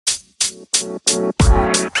Welcome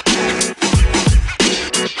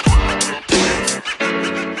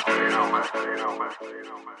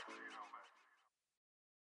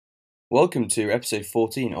to episode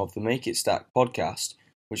 14 of the Make It Stack podcast,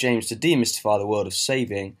 which aims to demystify the world of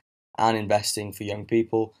saving and investing for young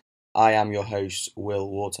people. I am your host, Will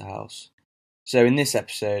Waterhouse. So in this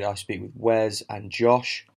episode, I speak with Wes and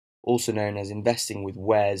Josh, also known as Investing with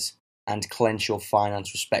Wes and Clench Your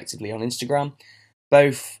Finance respectively on Instagram.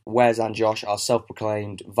 Both Wes and Josh are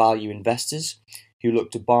self-proclaimed value investors who look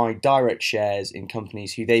to buy direct shares in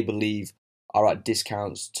companies who they believe are at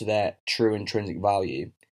discounts to their true intrinsic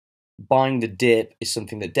value. Buying the dip is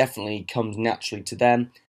something that definitely comes naturally to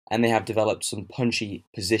them, and they have developed some punchy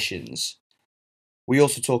positions. We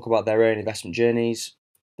also talk about their own investment journeys,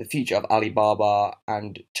 the future of Alibaba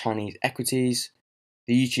and Chinese equities,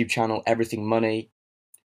 the YouTube channel Everything Money,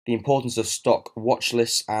 the importance of stock watch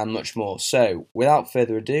lists, and much more. So, without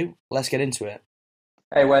further ado, let's get into it.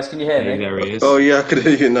 Hey Wes, can you hear Hey, me? there he is. Oh yeah, I can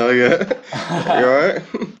hear you now. Yeah, you alright?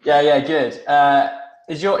 Yeah, good.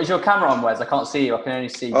 Is your camera on, Wes? I can't see you. I can only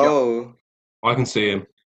see Josh. Oh, I can see him.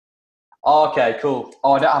 Oh, okay, cool.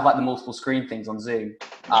 Oh, I don't have like the multiple screen things on Zoom.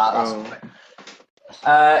 That's oh, fine.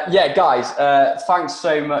 Yeah, guys. Thanks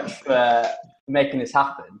so much for making this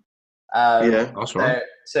happen. yeah. That's right.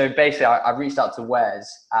 So basically, I reached out to Wes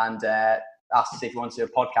and asked if he wanted to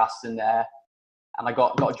do a podcast, and I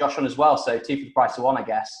got Josh on as well. So two for the price of one, I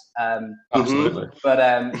guess. Absolutely. But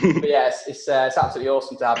yeah, it's absolutely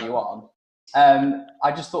awesome to have you on.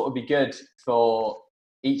 I just thought it would be good for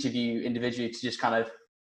each of you individually to just kind of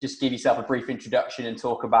just give yourself a brief introduction and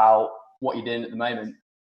talk about what you're doing at the moment.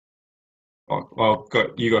 Well,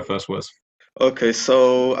 you go first, Wes. Okay,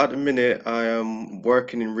 so at the minute I am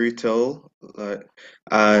working in retail,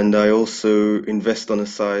 and I also invest on the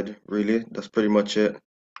side. Really, that's pretty much it.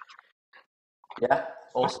 Yeah,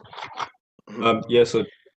 awesome. Yeah, so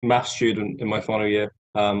math student in my final year.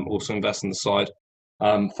 Also invest on the side.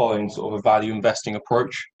 Following sort of a value investing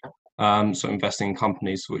approach. So investing in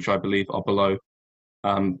companies which I believe are below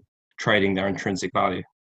trading their intrinsic value.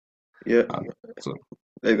 Yeah, So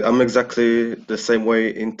I'm exactly the same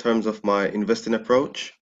way in terms of my investing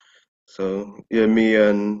approach. So yeah, me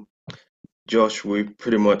and Josh, we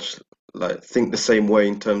pretty much like think the same way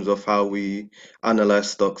in terms of how we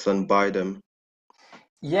analyze stocks and buy them.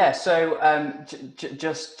 Yeah, so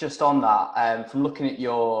just on that, from looking at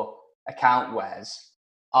your account, Wes,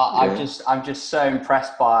 Yeah, I'm just so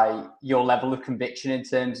impressed by your level of conviction in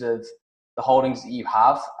terms of the holdings that you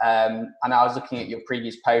have. And I was looking at your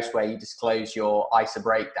previous post where you disclosed your ISA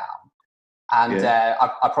breakdown, and yeah,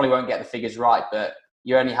 I probably won't get the figures right, but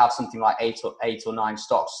you only have something like eight or nine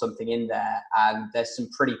stocks, something in there, and there's some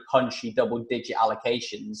pretty punchy double-digit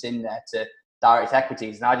allocations in there to direct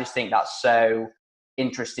equities, and I just think that's so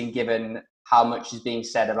interesting given how much is being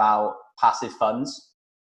said about passive funds.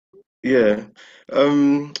 yeah.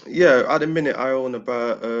 Yeah, at the minute I own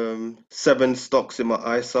about 7 stocks in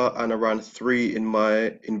my ISA and around 3 in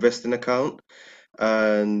my investing account.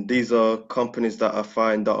 And these are companies that I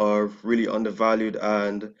find that are really undervalued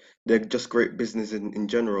and they're just great business in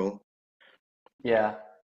general. Yeah.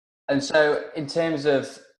 And so in terms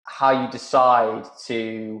of how you decide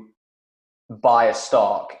to buy a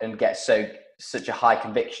stock and get such a high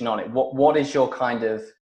conviction on it, what is your kind of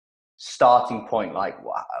starting point? Like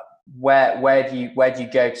where do you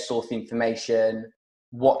go to source the information?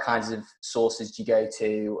 What kinds of sources do you go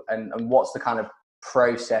to, and what's the kind of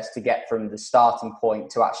process to get from the starting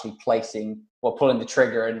point to actually placing or pulling the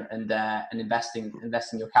trigger and investing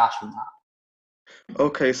your cash from that?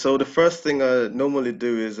 Okay, so the first thing I normally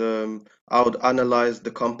do is I would analyze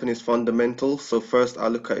the company's fundamentals. So first I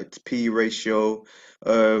look at its P/E ratio,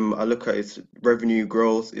 I look at its revenue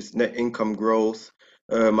growth, its net income growth,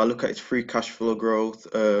 I look at its free cash flow growth,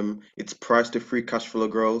 its price to free cash flow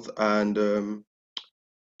growth, and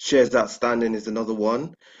shares outstanding is another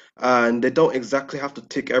one. And they don't exactly have to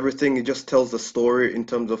tick everything. It just tells the story in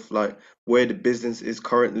terms of like where the business is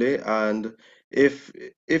currently. And if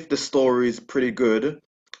if the story is pretty good,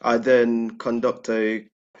 I then conduct an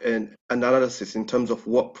analysis in terms of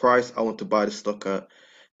what price I want to buy the stock at.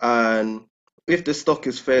 And if the stock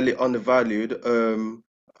is fairly undervalued,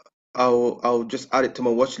 I'll just add it to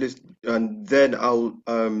my watch list, and then I'll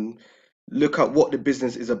look at what the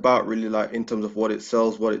business is about, really, like in terms of what it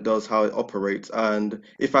sells, what it does, how it operates. And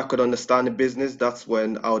if I could understand the business, that's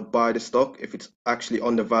when I would buy the stock if it's actually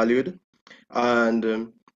undervalued.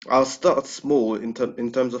 And I'll start small in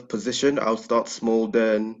terms of position. I'll start small,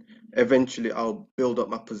 then eventually I'll build up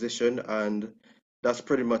my position, and that's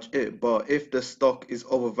pretty much it. But if the stock is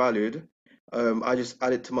overvalued, I just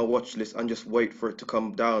add it to my watch list and just wait for it to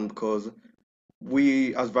come down because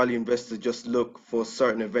we as value investors just look for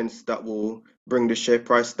certain events that will bring the share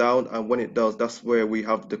price down, and when it does, that's where we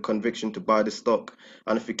have the conviction to buy the stock.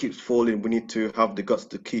 And if it keeps falling, we need to have the guts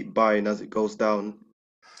to keep buying as it goes down.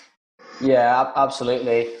 Yeah,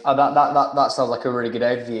 absolutely. That sounds like a really good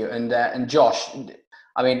overview. And Josh,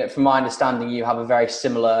 I mean, from my understanding, you have a very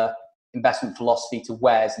similar investment philosophy to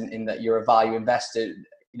Wes in that you're a value investor.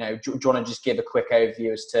 You know, do you want to just give a quick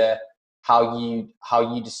overview as to how you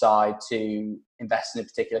decide to invest in a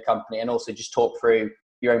particular company, and also just talk through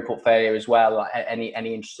your own portfolio as well? Like any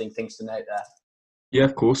interesting things to note there? Yeah,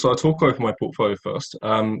 of course. So I'll talk over my portfolio first.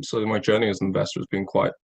 So my journey as an investor has been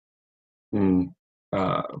quite mm,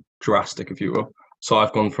 uh, drastic, if you will. So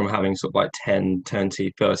I've gone from having sort of like 10,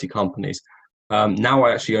 20, 30 companies. Now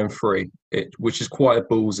I actually own three, which is quite a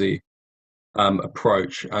ballsy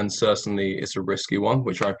approach, and certainly it's a risky one,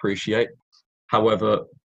 which I appreciate. However,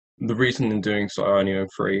 the reason in doing so I only own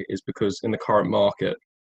three is because in the current market,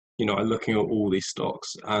 I'm looking at all these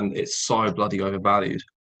stocks and it's so bloody overvalued.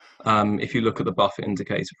 If you look at the Buffett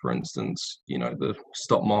indicator, for instance, the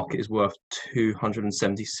stock market is worth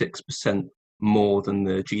 276% more than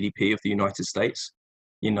the GDP of the United States.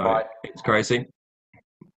 Right. It's crazy.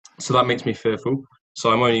 So that makes me fearful.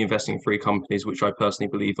 So I'm only investing in three companies, which I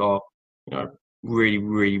personally believe are, really,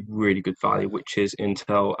 really, really good value, which is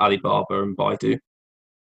Intel, Alibaba, and Baidu.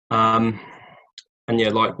 And yeah,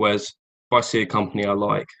 likewise, if I see a company I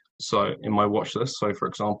like, so in my watch list, so for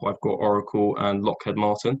example, I've got Oracle and Lockheed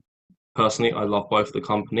Martin. Personally, I love both the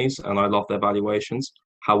companies and I love their valuations.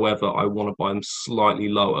 However, I want to buy them slightly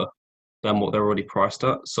lower than what they're already priced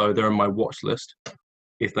at. So they're in my watch list.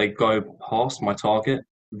 If they go past my target,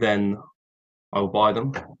 then I will buy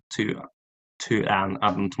them and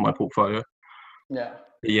add them to my portfolio. Yeah.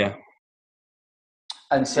 Yeah.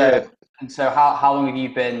 And so, how long have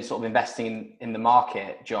you been sort of investing in the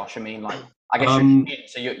market, Josh? I mean, like, I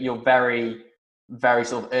guess so you're very, very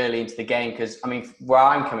sort of early into the game, because I mean, where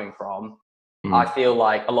I'm coming from, I feel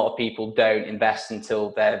like a lot of people don't invest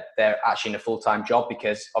until they're actually in a full-time job,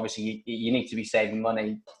 because obviously you need to be saving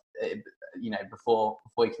money, before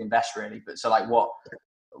you can invest, really. But so, like,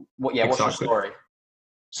 what's your story?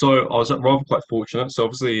 So I was rather quite fortunate. So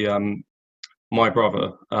obviously, my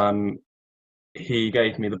brother, he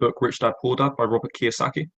gave me the book Rich Dad Poor Dad by Robert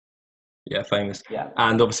Kiyosaki. Yeah, famous. Yeah.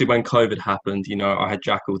 And obviously when COVID happened, I had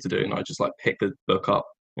jack all to do, and I just like picked the book up,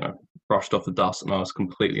 brushed off the dust, and I was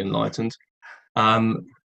completely enlightened. And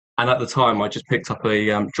at the time, I just picked up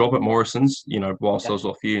a job at Morrison's, whilst I was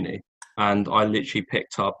off uni, and I literally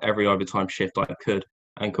picked up every overtime shift I could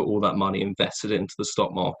and got all that money invested it into the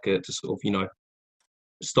stock market to sort of,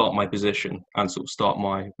 start my position and sort of start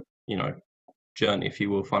my, journey, if you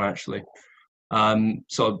will, financially.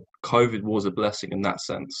 So COVID was a blessing in that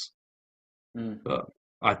sense. But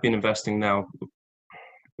I've been investing now.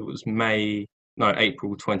 It was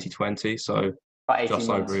April 2020, so just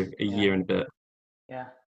months. over a year and a bit. Yeah.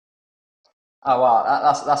 Oh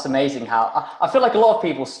wow, that's amazing. How I feel like a lot of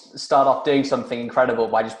people start off doing something incredible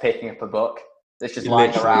by just picking up a book that's just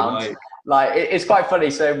lying around. Like it's quite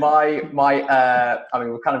funny. So my I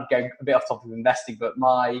mean, we're kind of going a bit off topic of investing, but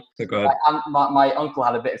my uncle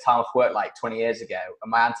had a bit of time off work like 20 years ago,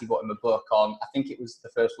 and my auntie bought him a book on, I think it was the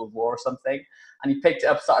First World War or something, and he picked it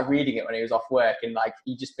up, started reading it when he was off work, and like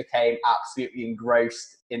he just became absolutely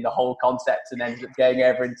engrossed in the whole concept, and ended up going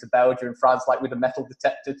over into Belgium and France like with a metal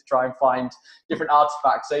detector to try and find different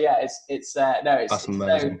artifacts. So yeah, it's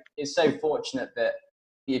so fortunate that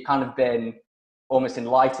you've kind of been almost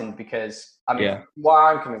enlightened, because I mean, where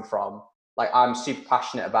I'm coming from, like I'm super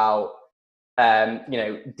passionate about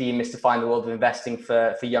demystifying the world of investing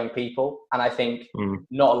for young people, and I think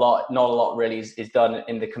not a lot really is done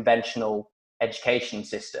in the conventional education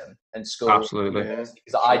system and school. Absolutely.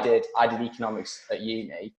 Because I did economics at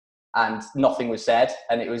uni, and nothing was said,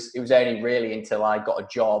 and it was only really until I got a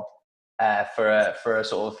job for a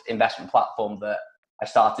sort of investment platform that I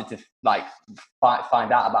started to like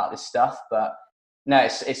find out about this stuff. But no,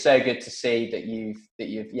 it's so good to see that you've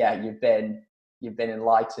been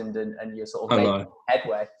enlightened and you're sort of making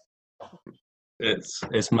headway.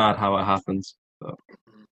 It's mad how it happens. But.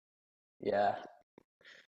 Yeah,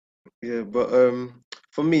 but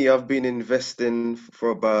for me, I've been investing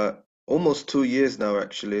for about almost 2 years now,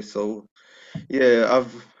 actually. So yeah,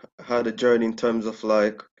 I've had a journey in terms of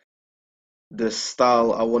like the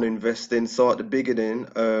style I want to invest in. So at the beginning,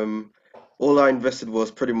 all I invested was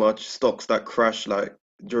pretty much stocks that crashed like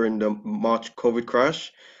during the March COVID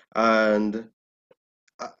crash, and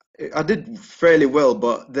I did fairly well.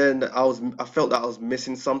 But then I felt that I was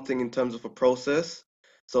missing something in terms of a process.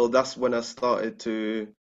 So that's when I started to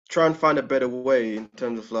try and find a better way in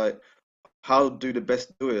terms of like, how do the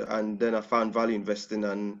best do it? And then I found value investing,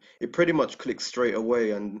 and it pretty much clicked straight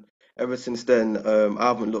away. And ever since then, I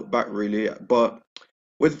haven't looked back really. But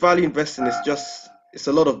with value investing, it's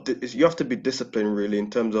a lot of you have to be disciplined really in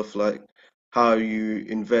terms of like how you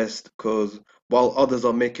invest, because while others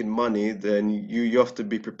are making money, then you have to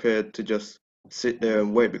be prepared to just sit there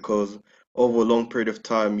and wait, because over a long period of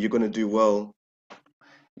time you're going to do well.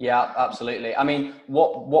 Yeah, absolutely. I mean,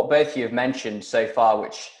 what both of you have mentioned so far,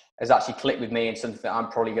 which has actually clicked with me and something that I'm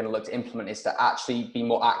probably going to look to implement, is to actually be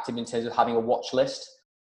more active in terms of having a watch list.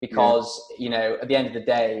 Yeah, Because, at the end of the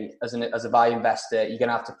day, as a value investor, you're going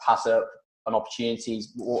to have to pass up on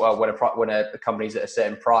opportunities when a company's at a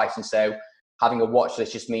certain price. And so having a watch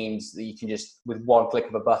list just means that you can just, with one click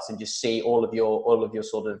of a button, just see all of your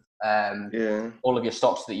sort of yeah, all of your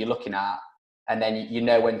stocks that you're looking at, and then you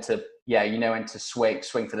know when to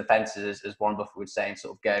swing for the fences, as Warren Buffett would say, and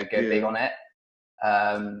sort of go big yeah. on it.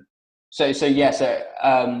 Um,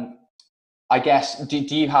 I guess, do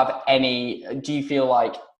you feel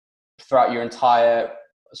like throughout your entire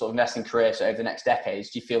sort of investing career, so over the next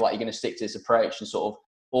decades, do you feel like you're going to stick to this approach and sort of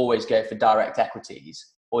always go for direct equities?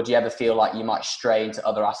 Or do you ever feel like you might stray into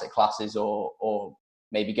other asset classes, or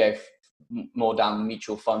maybe go more down the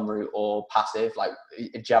mutual fund route or passive? Like, do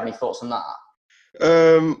you have any thoughts on that?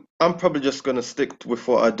 I'm probably just gonna stick with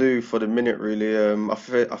what I do for the minute, really.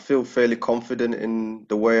 I feel fairly confident in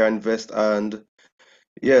the way I invest, and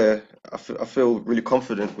yeah, I feel really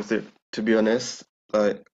confident with it, to be honest.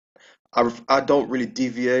 Like, I don't really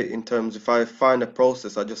deviate in terms, if I find a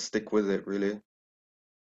process, I just stick with it, really.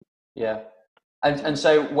 Yeah. And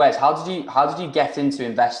so, Wes, how did you get into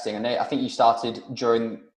investing? I think you started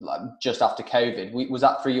during, like, just after COVID. Was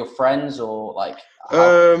that through your friends, or like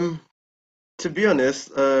how? Um, to be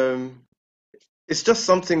honest, it's just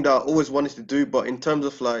something that I always wanted to do, but in terms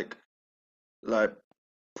of like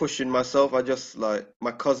pushing myself, I just like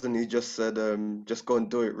my cousin, he just said, just go and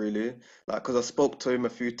do it, really. Like, because I spoke to him a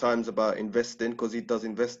few times about investing, because he does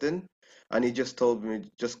investing, and he just told me,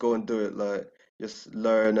 just go and do it, like, just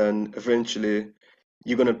learn, and eventually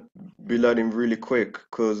you're gonna be learning really quick,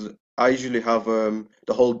 because I usually have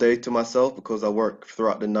the whole day to myself because I work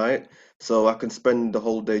throughout the night, so I can spend the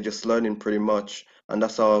whole day just learning pretty much, and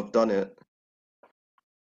that's how I've done it.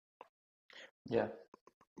 Yeah.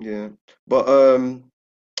 Yeah. But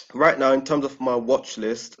right now, in terms of my watch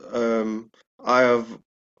list, I have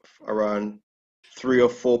around 3 or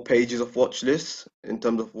 4 pages of watch lists in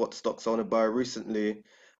terms of what stocks I want to buy. Recently,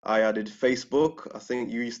 I added Facebook. I think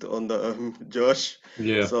you used to own that, Josh.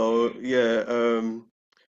 Yeah. So yeah,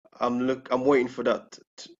 I'm waiting for that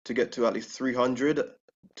to get to at least 300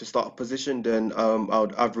 to start a position. Then I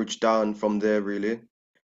would average down from there, really.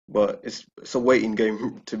 But it's a waiting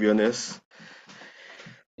game, to be honest.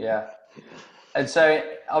 Yeah. And so,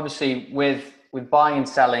 obviously, with buying and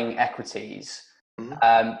selling equities, Mhm.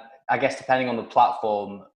 um, I guess depending on the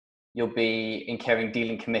platform, you'll be incurring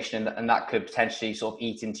dealing commission, and that could potentially sort of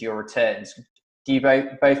eat into your returns. Do you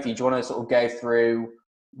both of you, do you want to sort of go through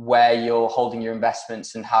where you're holding your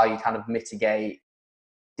investments and how you kind of mitigate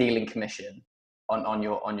dealing commission on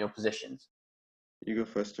your positions? You go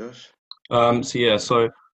first, Josh. So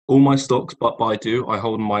all my stocks, but Baidu, I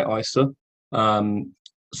hold in my ISA. Um,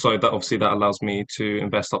 so that obviously that allows me to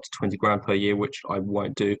invest up to 20 grand per year, which I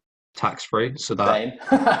won't do tax free. So that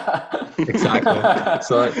Same. exactly.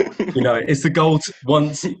 So it's the goal.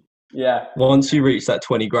 Yeah. Once you reach that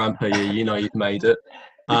 20 grand per year, you've made it.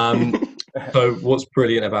 Um, so what's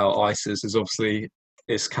brilliant about ISAs is obviously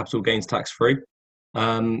it's capital gains tax free.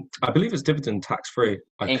 I believe it's dividend tax free.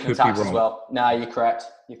 I Income could be tax as wrong. well. No, you're correct.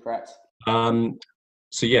 You're correct. Um,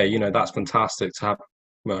 so yeah, that's fantastic to have,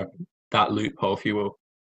 well, that loophole, if you will.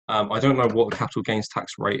 I don't know what the capital gains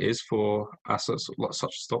tax rate is for assets like such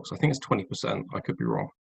as stocks. I think it's 20%. I could be wrong,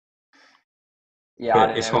 Yeah, I but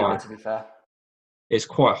don't it's know either, high. to be fair. It's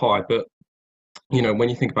quite high. But when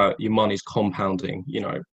you think about your money's compounding,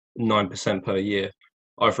 9% per year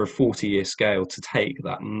over a 40-year scale, to take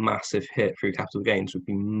that massive hit through capital gains would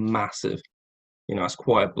be massive. It's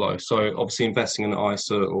quite a blow. So obviously investing in the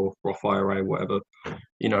ISA or Roth IRA, whatever,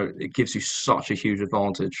 it gives you such a huge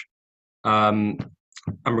advantage.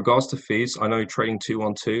 In regards to fees, I know trading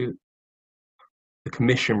 212, the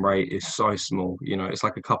commission rate is so small. It's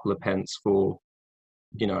like a couple of pence for,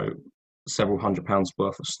 you know, several £100s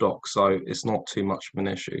worth of stock. So it's not too much of an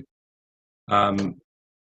issue. Um,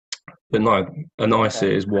 but no, an Okay.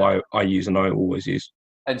 ISA is what I use and I always use.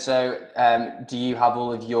 And so, do you have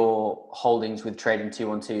all of your holdings with Trading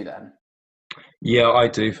 212 then? Yeah, I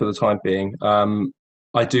do for the time being.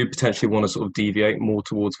 I do potentially want to sort of deviate more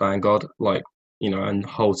towards Vanguard, like, and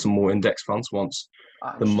hold some more index funds once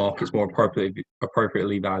the market's more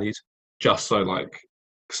appropriately valued. Just so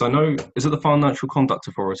because I know, is it the Financial Conduct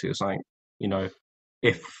Authority or something?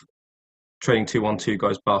 If trading 212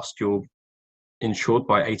 goes bust, you're insured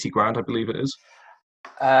by 80 grand, I believe it is.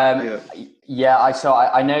 I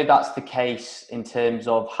know that's the case in terms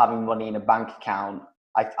of having money in a bank account.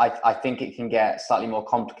 I think it can get slightly more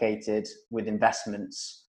complicated with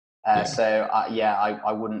investments. I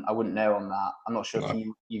wouldn't know on that. I'm not sure if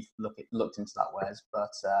you've looked into that, Wes,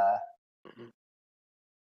 but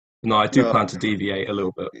no, I do plan to deviate a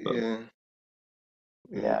little bit. But...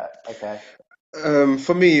 Yeah. Okay.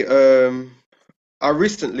 For me, I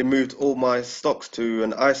recently moved all my stocks to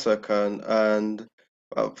an ISA account, and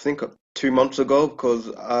I think 2 months ago,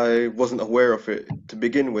 because I wasn't aware of it to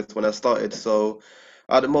begin with when I started. So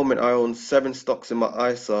at the moment, I own 7 stocks in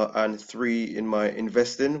my ISA and 3 in my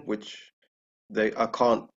investing, which I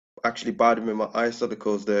can't actually buy them in my ISA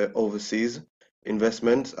because they're overseas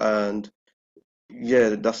investments. And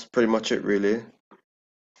yeah, that's pretty much it, really.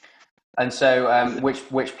 And so,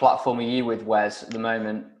 which platform are you with, Wes, at the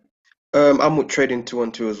moment? I'm with Trading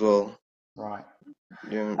 212 as well. Right.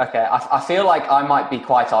 Yeah. Okay. I feel like I might be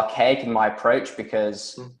quite archaic in my approach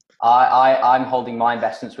because I'm holding my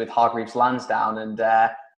investments with Hargreaves Lansdown, and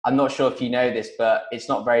I'm not sure if you know this, but it's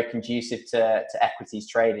not very conducive to equities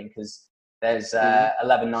trading because there's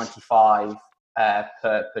 $11.95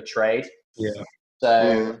 per trade. Yeah.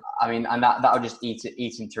 So I mean, and that will just eat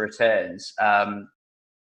into returns.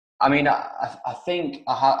 I mean, I think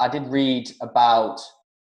I did read about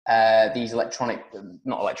these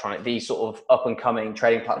these sort of up and coming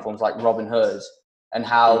trading platforms like Robinhood, and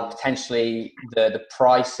how potentially the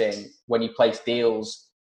pricing when you place deals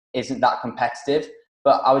isn't that competitive.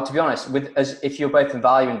 But to be honest, if you're both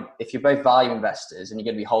value investors and you're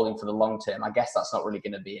going to be holding for the long term, I guess that's not really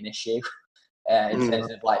going to be an issue in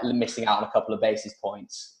terms of missing out on a couple of basis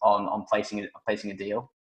points on placing a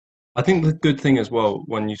deal. I think the good thing as well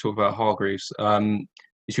when you talk about Hargreaves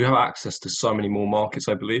is you have access to so many more markets,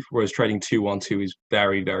 I believe, whereas trading 212 is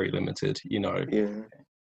very, very limited. Yeah.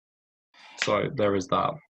 So there is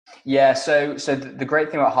that. Yeah. So the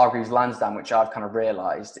great thing about Hargreaves Lansdown, which I've kind of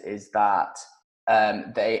realised, is that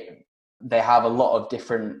they have a lot of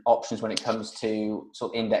different options when it comes to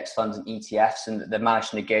sort of index funds and ETFs, and they've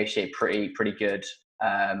managed to negotiate pretty good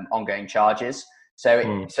ongoing charges. So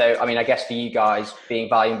I mean, I guess for you guys, being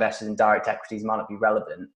value investors in direct equities might not be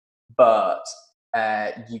relevant, but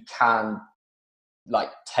you can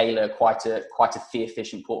tailor quite a fee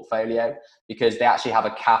efficient portfolio because they actually have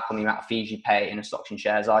a cap on the amount of fees you pay in a stocks and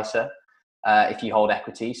shares ISA if you hold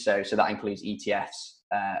equity. So that includes ETFs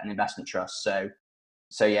and investment trusts. So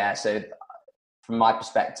from my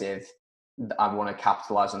perspective, I want to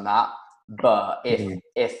capitalize on that. But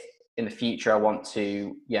if in the future I want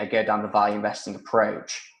to go down the value investing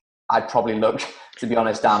approach, I'd probably look, to be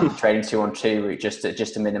honest, down the trading 212 route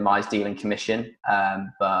just to minimize dealing commission.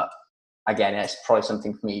 But again, it's probably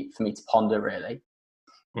something for me to ponder, really.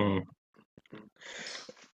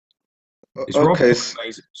 Okay.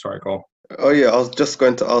 Sorry, Cole. Oh yeah, I was just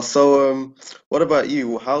going to ask. So, what about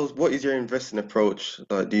you? What is your investing approach?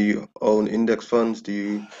 Do you own index funds? Do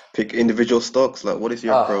you pick individual stocks? What is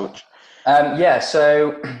your approach?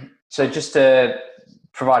 So just to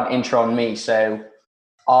provide an intro on me, so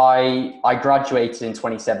I graduated in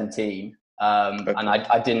 2017, and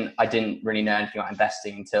I didn't really know anything about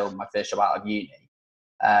investing until my first job out of uni.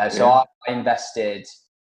 So I invested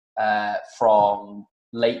from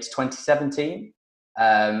late 2017.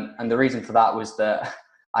 And the reason for that was that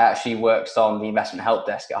I actually worked on the investment help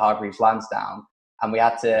desk at Hargreaves Lansdown, and we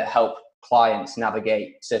had to help clients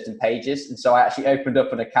navigate certain pages. And so I actually opened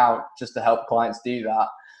up an account just to help clients do that.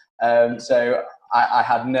 So I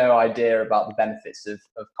had no idea about the benefits of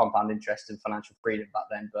compound interest and financial freedom back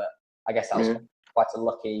then, but I guess that was quite a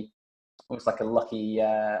lucky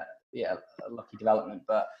development.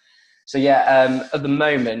 But so at the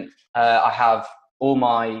moment I have all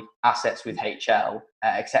my assets with HL,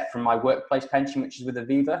 except for my workplace pension, which is with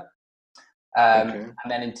Aviva. And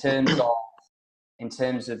then in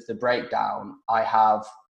terms of the breakdown, I have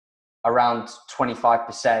around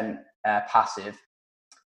 25% passive.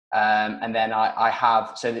 And then I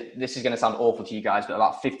have, so this is going to sound awful to you guys, but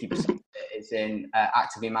about 50% is in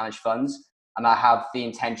actively managed funds. And I have the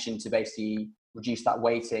intention to basically reduce that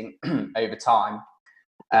weighting over time.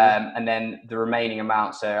 And then the remaining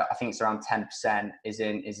amount, so I think it's around 10%, is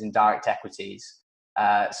in direct equities.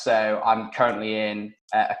 So I'm currently in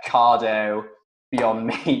Ocado, Beyond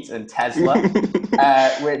Meat, and Tesla,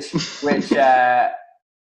 which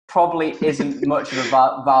probably isn't much of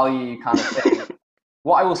a value kind of thing.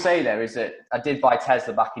 What I will say though is that I did buy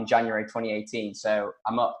Tesla back in January 2018, so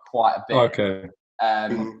I'm up quite a bit. Okay.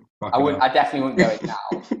 I definitely wouldn't go it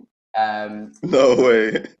now. No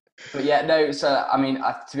way. But yeah, no. So I mean,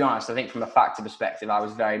 to be honest, I think from a factor perspective, I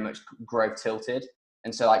was very much growth tilted,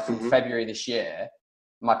 and so like from February this year,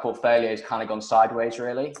 my portfolio has kind of gone sideways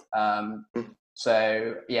really.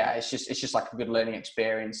 So yeah, it's just like a good learning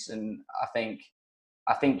experience, and I think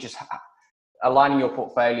just aligning your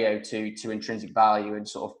portfolio to intrinsic value and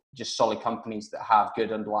sort of just solid companies that have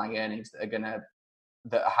good underlying earnings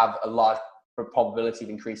that have a large probability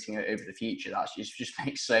of increasing over the future. That just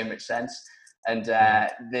makes so much sense. And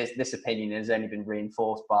this opinion has only been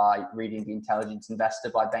reinforced by reading The Intelligent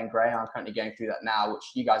Investor by Ben Graham. I'm currently going through that now, which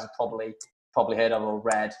you guys have probably heard of or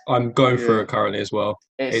read. I'm going through it currently as well.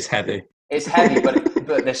 It's heavy. It's heavy,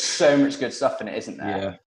 but there's so much good stuff in it, isn't there?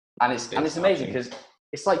 Yeah. And it's amazing because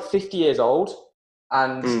it's like 50 years old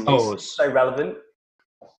and it's so relevant.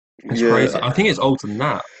 It's crazy. I think it's older than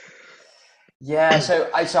that. Yeah, so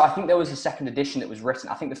I think there was a second edition that was written.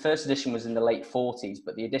 I think the first edition was in the late 40s,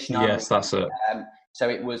 but the edition that's it. So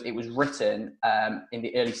it was written in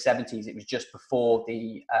the early 70s. It was just before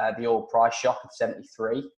the oil price shock of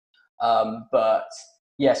 73. But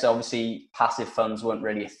yeah, so obviously passive funds weren't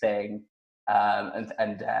really a thing. But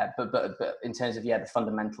in terms of the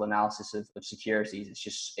fundamental analysis of securities, it's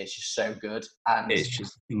just so good, and it's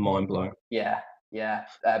just mind blowing. Yeah.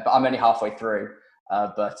 But I'm only halfway through.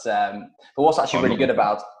 But what's actually really good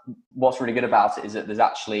about it is that there's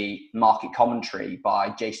actually market commentary by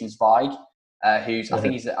Jason Zweig, who's I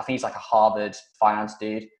think he's like a Harvard finance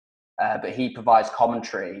dude, but he provides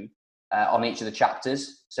commentary on each of the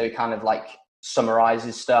chapters. So he kind of like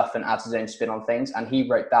summarizes stuff and adds his own spin on things. And he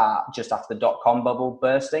wrote that just after the dot-com bubble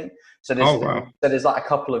bursting. So there's like a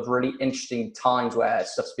couple of really interesting times where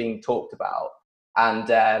stuff's being talked about. And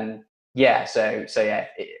whereas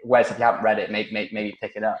if you haven't read it, maybe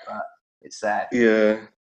pick it up. But it's there.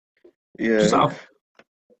 Just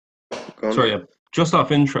out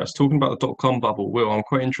of interest, talking about the dot-com bubble, Will, I'm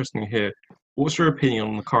quite interested to hear, what's your opinion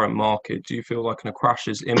on the current market? Do you feel like a crash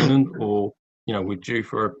is imminent, or we're due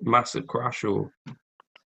for a massive crash? Or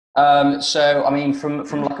so I mean, from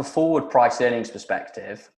like a forward price earnings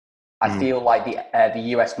perspective, I feel like the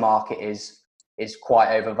US market is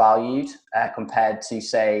quite overvalued compared to,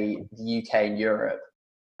 say, the UK and Europe.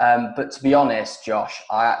 But to be honest, Josh,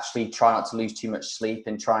 I actually try not to lose too much sleep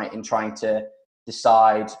in trying to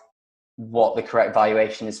decide what the correct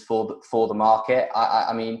valuation is for the market.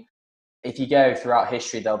 I mean, if you go throughout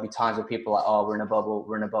history, there'll be times where people are like, oh, we're in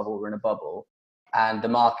a bubble. And the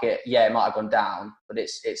market, it might have gone down, but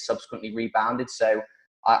it's subsequently rebounded. So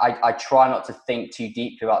I try not to think too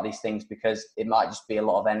deeply about these things because it might just be a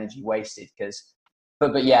lot of energy wasted.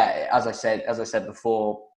 But yeah, as I said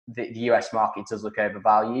before, the US market does look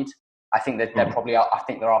overvalued. I think that there probably are. I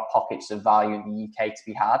think there are pockets of value in the UK to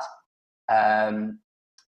be had.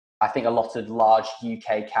 I think a lot of large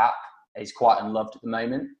UK cap is quite unloved at the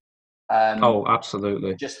moment.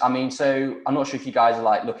 Absolutely. So I'm not sure if you guys are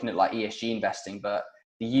like looking at like ESG investing, but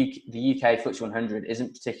the UK FTSE 100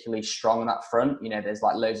 isn't particularly strong on that front. There's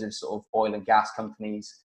like loads of sort of oil and gas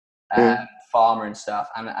companies, pharma and stuff,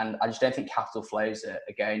 and I just don't think capital flows are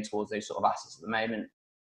going towards those sort of assets at the moment.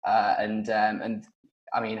 And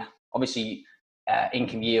I mean, obviously,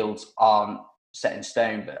 income yields aren't set in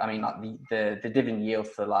stone, but I mean, like the dividend yield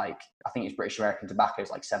for like I think it's British American Tobacco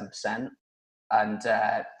is like 7%, and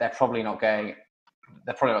they're probably not going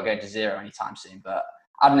to zero anytime soon. But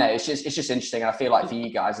I don't know. It's just interesting, and I feel like for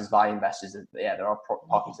you guys as value investors, there are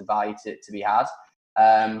pockets of value to be had.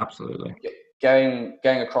 Absolutely. Going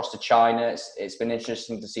across to China, it's been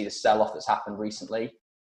interesting to see the sell-off that's happened recently.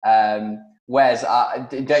 Wes,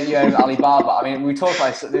 don't you own Alibaba? I mean, we talked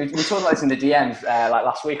about this in the DMs like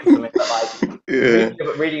last week or something. But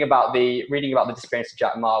like reading about the disappearance of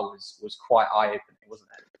Jack Ma was quite eye-opening, wasn't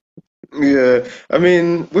it? Yeah, I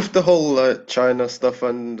mean, with the whole China stuff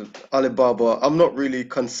and Alibaba, I'm not really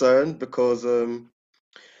concerned because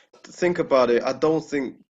think about it. I don't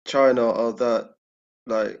think China are that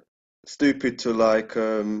like stupid to like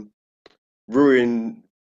ruin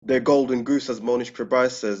their golden goose, as Monish Pabrai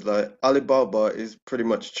says. Like Alibaba is pretty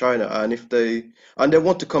much China, and they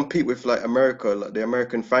want to compete with like America, like the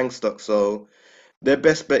American FANG stock. So their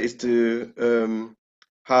best bet is to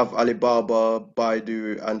have Alibaba,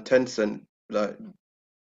 Baidu, and Tencent like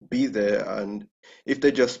be there, and if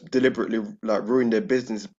they just deliberately like ruin their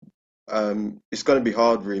business, it's going to be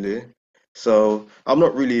hard, really. So I'm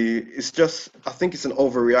not really. It's just I think it's an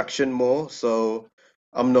overreaction more. So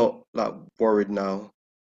I'm not like worried now.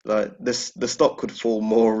 Like the stock could fall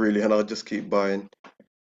more really, and I'll just keep buying.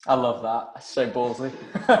 I love that. That's so ballsy.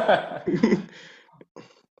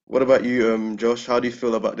 What about you, Josh? How do you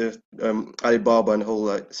feel about the Alibaba and the whole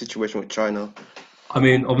like situation with China? I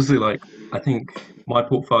mean, obviously, like I think my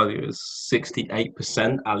portfolio is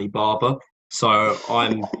 68% Alibaba, so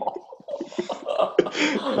you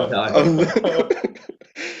know, Um,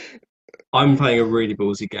 I'm playing a really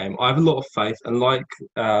ballsy game. I have a lot of faith, and like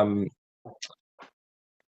um,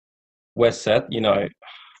 Wes said,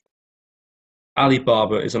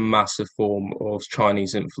 Alibaba is a massive form of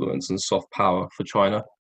Chinese influence and soft power for China.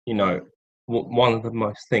 You know, one of the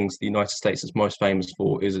most things the United States is most famous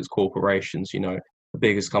for is its corporations. The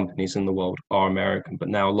biggest companies in the world are American, but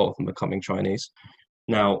now a lot of them are becoming Chinese.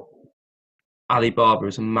 Now, Alibaba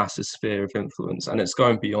is a massive sphere of influence, and it's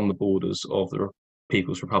going beyond the borders of the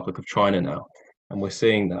People's Republic of China now, and we're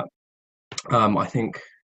seeing that. I think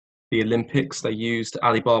the Olympics they used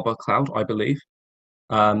Alibaba Cloud, I believe.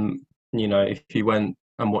 Um, if you went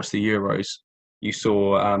and watched the Euros, you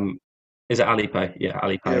saw is it Alipay? Yeah, yeah, it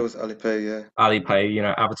Alipay. was Alipay, yeah.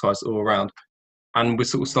 Alipay, advertised all around. And we're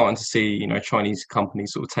sort of starting to see, Chinese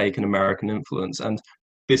companies sort of take an American influence. And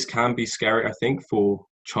this can be scary, I think, for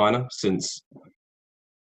China, since,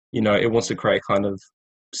 it wants to create a kind of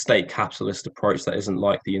state capitalist approach that isn't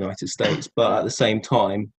like the United States. But at the same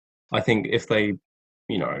time, I think if they,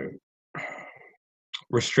 you know,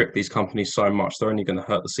 restrict these companies so much, they're only going to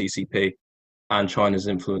hurt the CCP and China's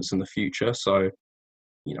influence in the future. So,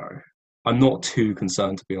 you know, I'm not too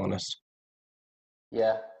concerned, to be honest.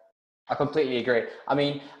 Yeah, I completely agree. I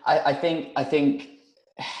mean, I think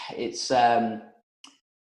it's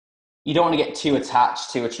you don't want to get too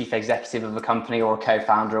attached to a chief executive of a company or a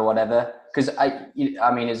co-founder or whatever. Because I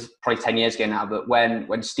mean, it's probably 10 years ago now. But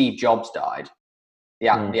when Steve Jobs died,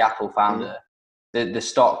 Mm. the Apple Mm. founder, the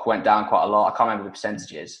stock went down quite a lot. I can't remember the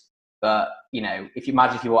percentages, but if you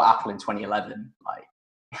imagine if you bought Apple in 2011, like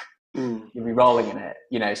Mm. you'd be rolling in it.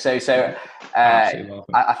 Absolutely love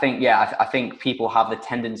it. I think I think people have the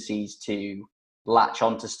tendencies to latch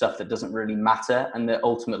onto stuff that doesn't really matter, and that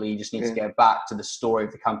ultimately you just need to Yeah, go back to the story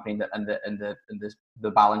of the company and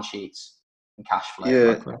the balance sheets and cash flow.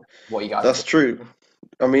 yeah, Exactly. What you guys that's think? true.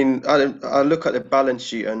 I mean, I look at the balance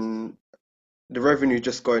sheet and the revenue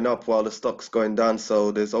just going up while the stock's going down. So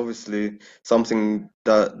there's obviously something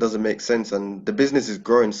that doesn't make sense, and the business is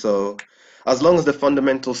growing. So as long as the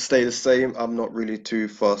fundamentals stay the same, I'm not really too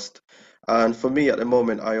fussed. And for me, at the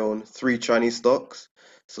moment, I own three Chinese stocks.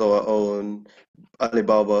 So I own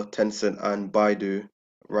Alibaba, Tencent, and Baidu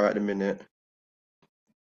right at the minute.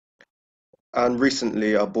 And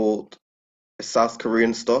recently, I bought a South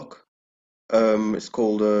Korean stock. It's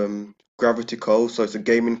called Gravity Co. So it's a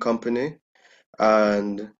gaming company,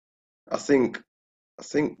 and I think I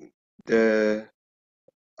think the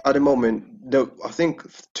at the moment, I think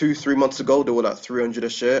 2, 3 months ago they were like 300 a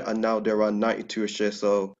share, and now they're around 92 a share.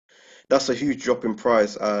 So that's a huge drop in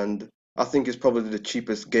price, and I think it's probably the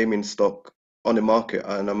cheapest gaming stock on the market.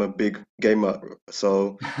 And I'm a big gamer,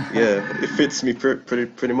 so yeah, it fits me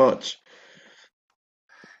pretty much.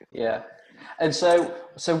 Yeah. And so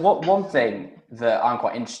what one thing that I'm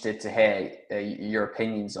quite interested to hear your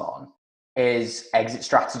opinions on is exit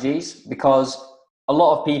strategies, because a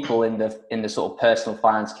lot of people in the sort of personal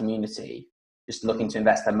finance community just looking Mm, to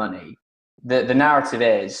invest their money, the narrative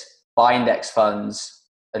is buy index funds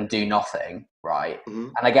and do nothing, right?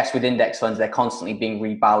 mm, And I guess with index funds, they're constantly being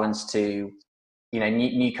rebalanced to,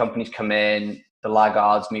 new companies come in, the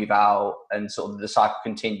laggards move out, and sort of the cycle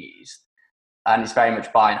continues, and it's very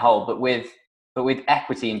much buy and hold. But with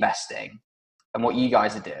equity investing and what you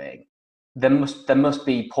guys are doing, there must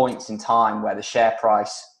be points in time where the share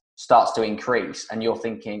price starts to increase, and you're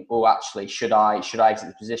thinking, oh, actually, should I exit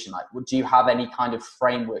the position? Like, do you have any kind of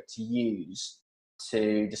framework to use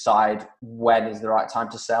to decide when is the right time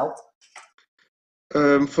to sell?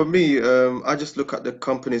 For me, I just look at the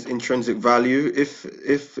company's intrinsic value.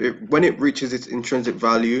 When it reaches its intrinsic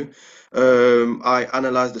value, I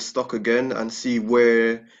analyze the stock again and see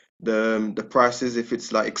where the price is. If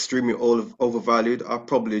it's like extremely overvalued, I'll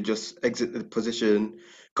probably just exit the position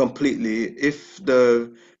completely. If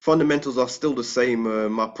the fundamentals are still the same,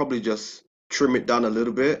 I'll probably just trim it down a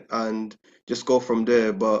little bit and just go from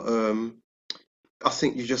there. But I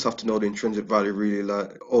think you just have to know the intrinsic value really,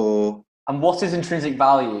 like, or And what is intrinsic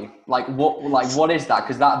value? What is that?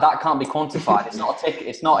 Because that can't be quantified. It's not a tick.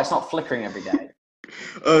 It's not flickering every day.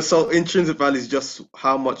 So intrinsic value is just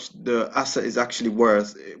how much the asset is actually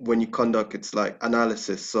worth when you conduct its like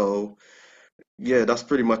analysis. So yeah, that's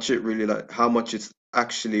pretty much it really, like how much it's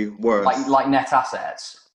actually Like worth. like net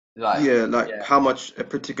assets. Like, Yeah, like yeah. how much a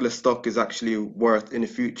particular stock is actually worth in the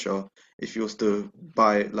future if you was to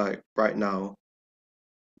buy it like right now.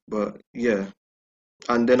 But yeah,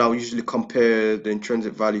 and then I'll usually compare the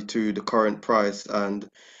intrinsic value to the current price, and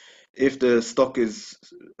if the stock is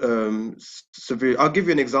severe, I'll give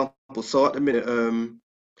you an example. So at the minute,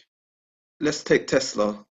 let's take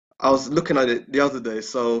Tesla. I was looking at it the other day.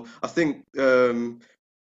 So I think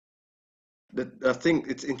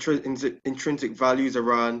its intrinsic value is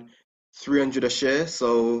around 300 a share.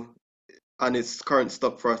 So and its current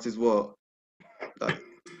stock price is what, like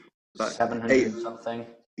like 700 eight. and something.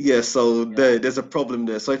 Yeah. So Yeah. there's a problem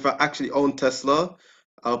there. So if I actually own Tesla,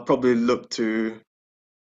 I'll probably look to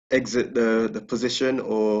exit the position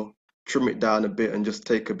or trim it down a bit and just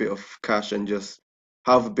take a bit of cash and just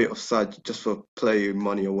have a bit of side just for play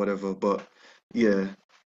money or whatever. But yeah,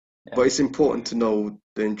 but Yeah. it's important to know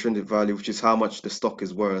the intrinsic value, which is how much the stock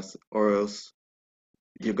is worth, or else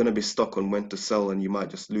you're going to be stuck on when to sell and you might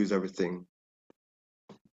just lose everything.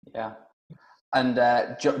 Yeah. And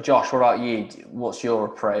Josh, what about you? What's your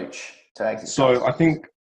approach to exit So I strategies? think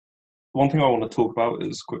one thing I want to talk about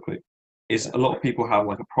is Yeah. a lot of people have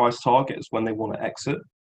like a price target is when they want to exit.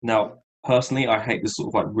 Now, personally, I hate this sort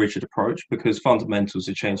of like rigid approach because fundamentals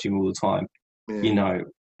are changing all the time. You Yeah. know,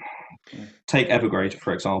 take Evergrande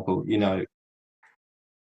for example. You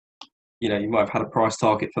might have had a price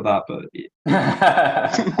target for that, but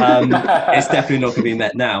it's definitely not going to be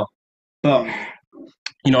met now. But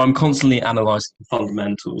Mm. I'm constantly analysing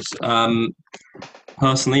fundamentals.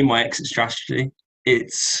 Personally, my exit strategy,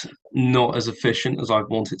 it's not as efficient as I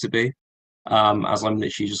want it to be. As I'm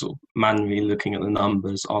literally just sort of manually looking at the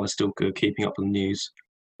numbers, are they still good, keeping up with the news?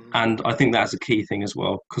 Mm. And I think that's a key thing as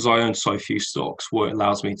well, because I own so few stocks. What it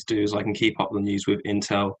allows me to do is I can keep up with the news with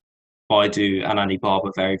Intel, Baidu, and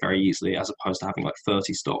Alibaba very, very easily, as opposed to having like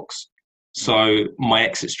 30 stocks. So my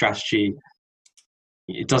exit strategy,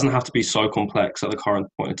 it doesn't have to be so complex at the current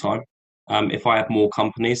point in time. If I have more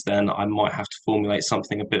companies, then I might have to formulate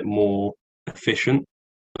something a bit more efficient.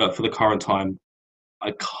 But for the current time,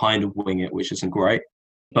 I kind of wing it, which isn't great.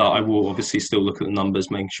 But I will obviously still look at the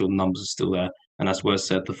numbers, making sure the numbers are still there. And as Wes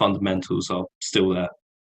said, the fundamentals are still there.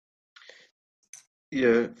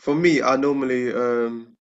 Yeah, for me, I normally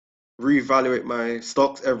reevaluate my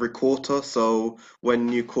stocks every quarter. So when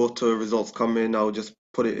new quarter results come in, I'll just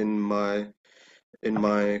put it in my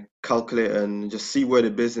calculator and just see where the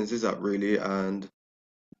business is at really, and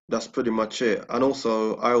that's pretty much it. And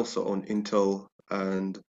also, I also own Intel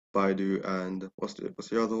and Baidu and what's the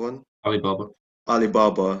other one? Alibaba.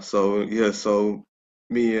 Alibaba. So yeah, so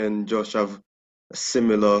me and Josh have a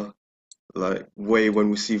similar like way when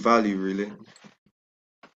we see value really.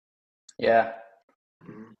 Yeah.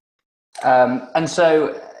 Mhm. And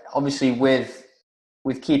so obviously with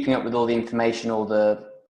keeping up with all the information, all the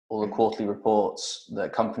quarterly reports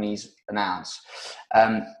that companies announce,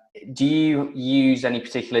 do you use any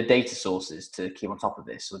particular data sources to keep on top of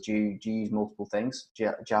this, or do you use multiple things? Do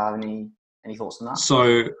you have any thoughts on that?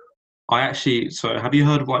 So have you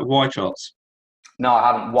heard of like Y charts? No,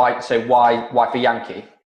 I haven't. Why? So why for Yankee?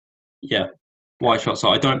 Yeah, Okay. Y charts. So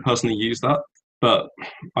I don't personally use that, but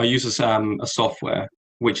I use a software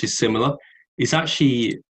which is similar. It's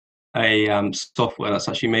actually a software that's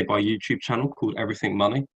actually made by a YouTube channel called Everything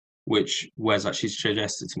Money, which Wes actually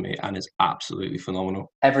suggested to me, and it's absolutely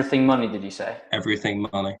phenomenal. Everything Money, did you say? Everything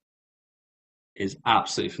Money is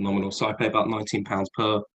absolutely phenomenal. So I pay about £19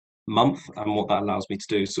 per month, and what that allows me to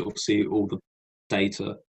do is sort of see all the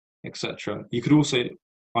data, etc.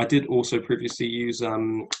 I did also previously use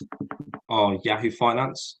Yahoo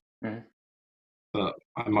Finance, Mhm. but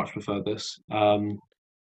I much prefer this. Yeah,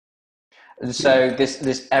 So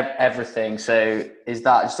this everything. So is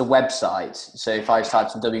that just a website? So if I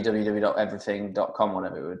typed in www.everything.com,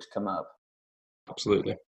 whatever, it would come up.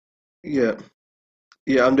 absolutely. Yeah.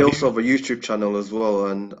 Yeah, and they Have also you? have a YouTube channel as well.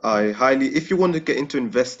 And I highly, if you want to get into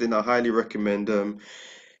investing, I highly recommend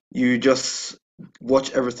you just watch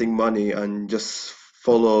Everything Money and just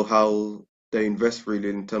follow how they invest really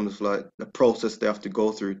in terms of like the process they have to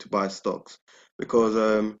go through to buy stocks. Because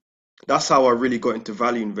that's how I really got into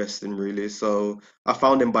value investing really. So I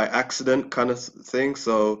found them by accident kind of thing.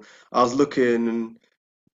 So I was looking.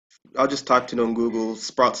 I just typed in on Google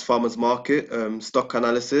Sprouts Farmers Market stock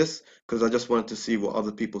analysis because I just wanted to see what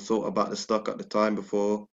other people thought about the stock at the time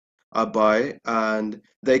before I buy. And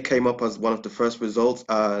they came up as one of the first results.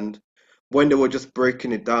 And when they were just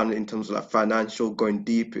breaking it down in terms of like financial, going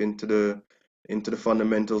deep into the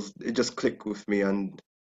fundamentals, it just clicked with me. And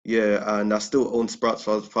yeah, and I still own Sprouts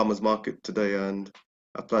Farmers Market today, and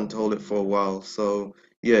I plan to hold it for a while. So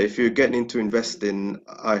yeah, if you're getting into investing,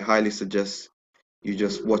 I highly suggest you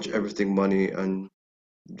just watch Everything Money and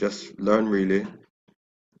just learn really.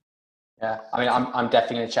 Yeah, I mean, I'm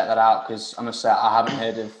definitely going to check that out because I must say I haven't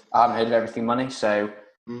heard of Everything Money. So,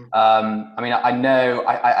 Mm, I mean, I know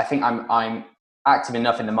I think I'm active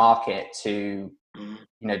enough in the market to mm,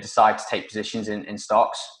 decide to take positions in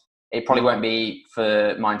stocks. It probably mm. won't be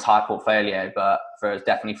for my entire portfolio, but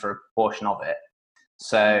definitely for a portion of it.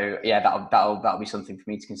 So yeah, that'll be something for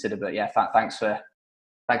me to consider. But yeah, thanks for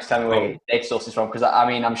telling me where your Oh, data source is from, because I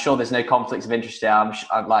mean I'm sure there's no conflicts of interest there.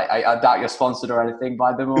 I doubt you're sponsored or anything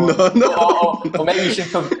by them, No, no. or maybe you should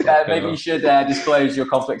maybe yeah. you should disclose your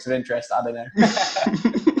conflicts of interest. I don't know.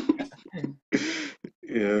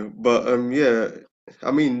 Yeah, but yeah,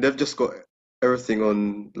 I mean, they've just got everything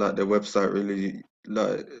on like their website really.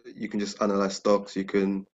 Like you can just analyze stocks. They've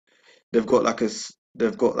got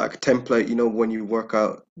they've got like a template, when you work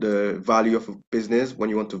out the value of a business, when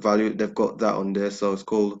you want to value it, they've got that on there. So it's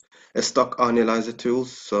called a stock analyzer tool.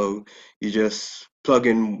 So you just plug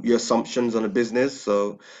in your assumptions on a business.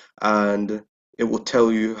 And it will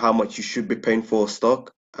tell you how much you should be paying for a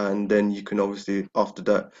stock. And then you can obviously, after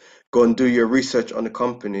that, go and do your research on the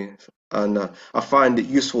company. And I find it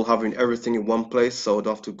useful having everything in one place, so I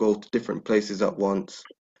don't have to go to different places at once.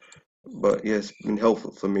 But yeah, it's been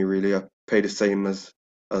helpful for me really. I pay the same as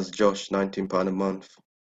Josh, £19 a month.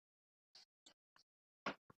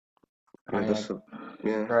 Yeah, Oh, yeah,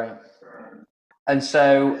 yeah. great. And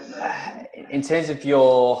so, in terms of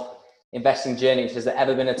your investing journeys, has there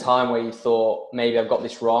ever been a time where you thought maybe I've got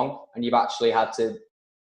this wrong, and you've actually had to,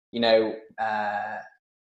 you know,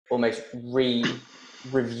 almost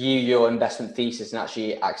review your investment thesis and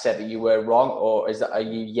actually accept that you were wrong, or are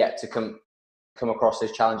you yet to come across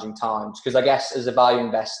those challenging times? Because I guess as a value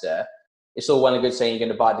investor, it's all well and good saying you're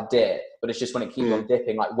going to buy the dip, but it's just when it keeps Yeah. on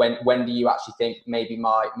dipping. Like when do you actually think maybe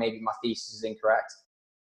my thesis is incorrect?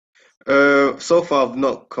 So far I've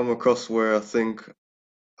not come across where I think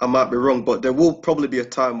I might be wrong, but there will probably be a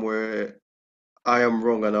time where I am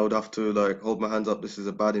wrong and I would have to like hold my hands up, this is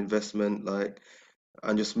a bad investment, like,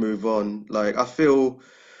 and just move on. Like I feel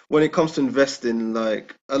when it comes to investing,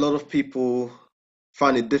 like a lot of people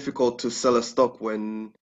find it difficult to sell a stock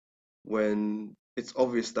when it's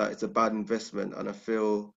obvious that it's a bad investment. And I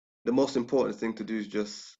feel the most important thing to do is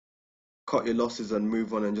just cut your losses and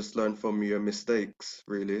move on and just learn from your mistakes,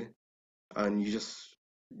 really. And you just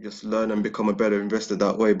learn and become a better investor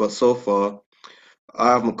that way. But so far, I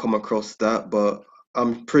haven't come across that, but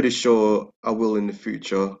I'm pretty sure I will in the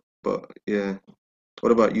future. But yeah,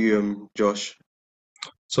 what about you, Josh?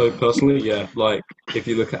 So personally, yeah, like if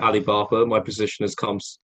you look at Alibaba, my position has come,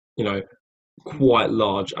 you know, quite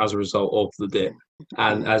large as a result of the dip.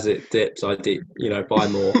 And Mm. as it dips, I did, buy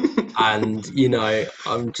more. And,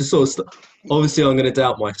 I'm just sort of, obviously, I'm going to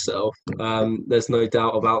doubt myself. There's no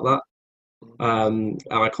doubt about that. And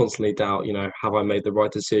I constantly doubt, have I made the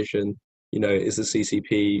right decision? Is the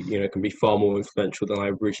CCP, can be far more influential than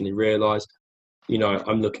I originally realized.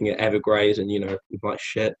 I'm looking at Evergrande and, like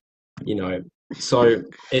shit, you know. So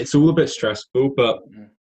it's all a bit stressful, but,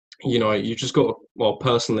 you just got, well,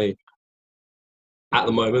 personally, at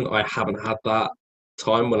the moment, I haven't had that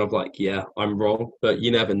time when I'm like, yeah, I'm wrong. But you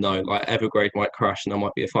never know. Like Evergrande might crash, and there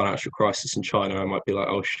might be a financial crisis in China. I might be like,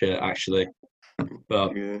 oh shit, actually.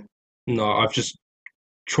 But Yeah. no, I've just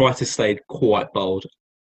tried to stay quite bold.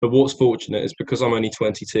 But what's fortunate is because I'm only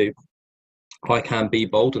 22, I can be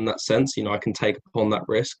bold in that sense. I can take upon that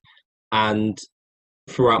risk, and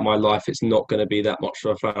throughout my life, it's not going to be that much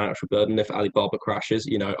of a financial burden. If Alibaba crashes,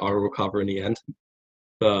 I'll recover in the end.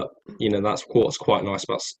 But that's what's quite nice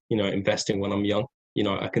about investing when I'm young.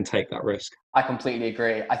 I can take that risk. I completely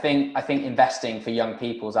agree. I think investing for young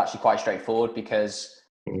people is actually quite straightforward because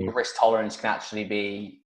Mm, your risk tolerance can actually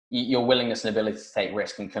be your willingness and ability to take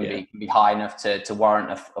risk and can yeah, be high enough to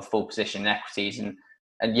warrant a full position in equities. And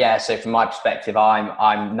yeah, so from my perspective, I'm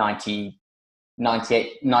 98%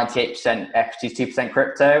 equities, 2%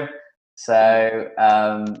 crypto. So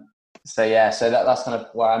yeah, so that's kind of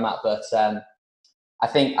where I'm at. But I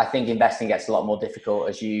think investing gets a lot more difficult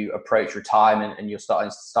as you approach retirement and you're starting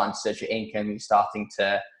to search your income. You're starting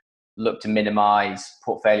to look to minimize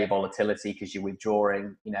portfolio volatility because you're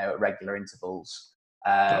withdrawing, at regular intervals.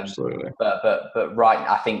 absolutely. But right,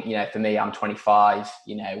 I think for me, I'm 25.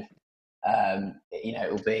 It'll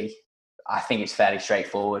be. I think it's fairly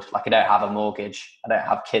straightforward. Like I don't have a mortgage, I don't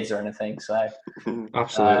have kids or anything. So,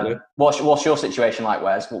 Absolutely. what's your situation like,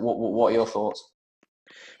 Wes? What are your thoughts?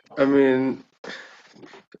 I mean,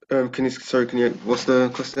 what's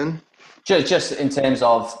the question? Just in terms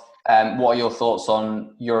of what are your thoughts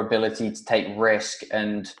on your ability to take risk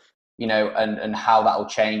and and how that will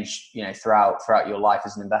change throughout your life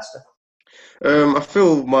as an investor? I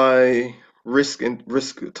feel my risk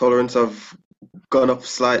tolerance have gone up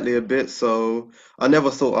slightly a bit. So I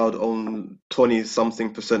never thought I'd own 20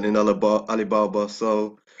 something percent in Alibaba.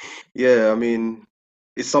 So yeah, I mean,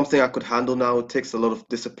 it's something I could handle now. It takes a lot of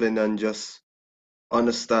discipline and just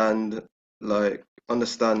understand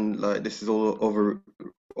understand this is all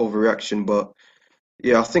overreaction. But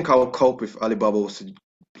yeah, I think I'll cope if Alibaba was to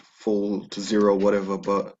fall to zero or whatever,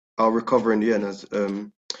 but I'll recover in the end, as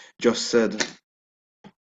just said.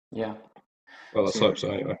 Yeah. Well, let's hope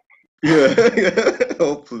so anyway. Yeah,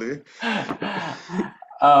 hopefully.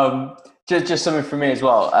 Just something from me as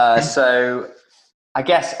well. So I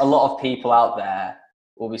guess a lot of people out there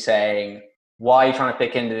will be saying, why are you trying to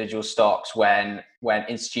pick individual stocks when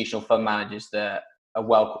institutional fund managers that are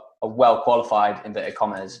well qualified, inverted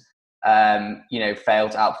commas, fail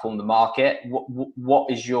to outperform the market?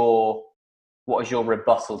 What is your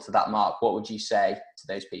rebuttal to that, Mark? What would you say to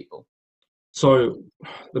those people? So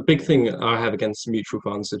the big thing I have against mutual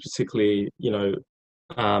funds is particularly,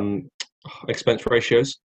 um, expense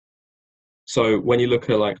ratios. So when you look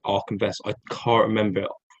at like ARK Invest, I can't remember.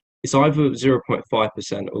 It's either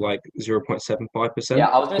 0.5% or like 0.75% Yeah,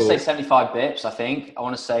 I was going to say for, 75 bips, I think. I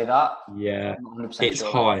want to say that. yeah, I'm not 100% it's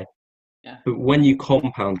sure, though. high. Yeah. But when you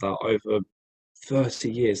compound that over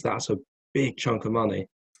 30 years, that's a big chunk of money.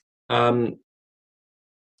 Um,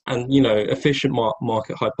 and efficient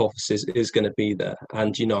market hypothesis is going to be there.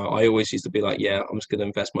 And I always used to be like, yeah, I'm just going to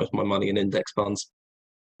invest most of my money in index funds.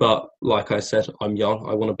 But like I said, I'm young.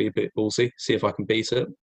 I want to be a bit ballsy, see if I can beat it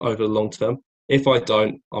over the long term. If I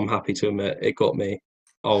don't, I'm happy to admit it got me.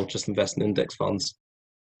 I'll just invest in index funds.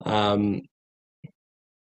 Um,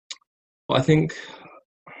 but I think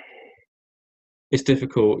it's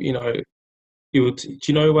difficult. Do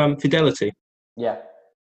you know Fidelity? Yeah.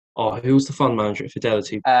 Oh, who was the fund manager at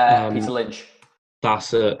Fidelity? Peter Lynch.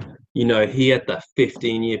 That's it. He had that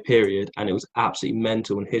 15-year period and it was absolutely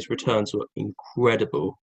mental and his returns were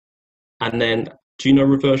incredible. And then, do you know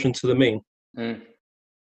reversion to the mean? Mm.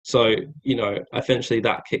 So, eventually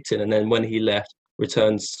that kicked in. And then when he left,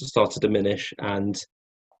 returns started to diminish and,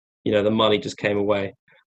 the money just came away.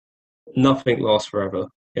 Nothing lasts forever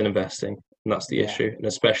in investing. And that's the issue. And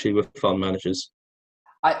especially with fund managers.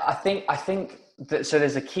 I think that, so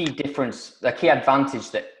there's a key difference, a key advantage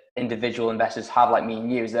that individual investors have, like me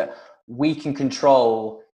and you, is that we can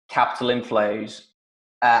control capital inflows,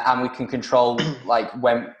 and we can control like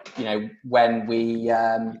when we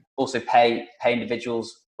also pay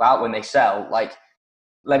individuals out when they sell. Like,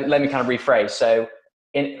 let me kind of rephrase. So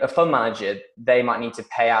in a fund manager, they might need to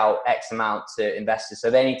pay out X amount to investors,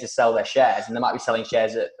 so they need to sell their shares, and they might be selling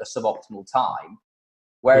shares at a suboptimal time.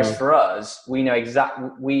 Whereas for us, we know exactly,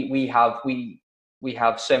 we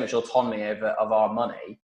have so much autonomy of our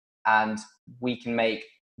money, and we can make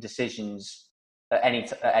decisions at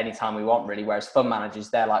any time we want, really. Whereas fund managers,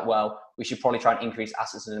 they're like, well, we should probably try and increase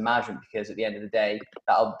assets under management, because at the end of the day,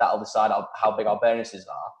 that'll decide how big our bonuses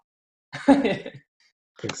are.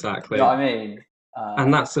 Exactly. You know what I mean?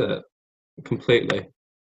 And that's it completely.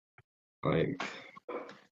 Like,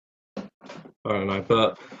 I don't know,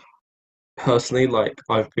 but personally, like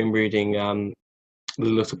I've been reading the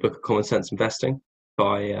Little Book of Common Sense Investing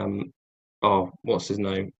by what's his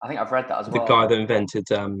name? I think I've read that as well. The guy that invented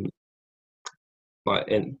like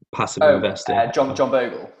in passive investing. John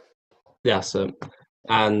Bogle. Yeah, so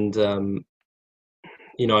and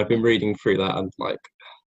I've been reading through that and like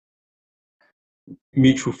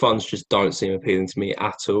mutual funds just don't seem appealing to me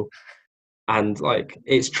at all. And like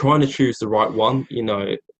it's trying to choose the right one,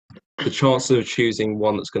 the chance of choosing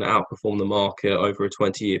one that's going to outperform the market over a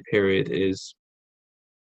 20-year period is,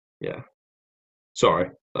 yeah. Sorry,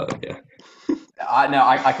 but yeah.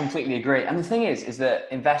 I completely agree. And the thing is that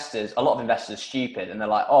a lot of investors are stupid, and they're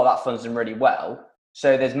like, oh, that fund's done really well.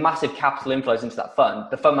 So there's massive capital inflows into that fund.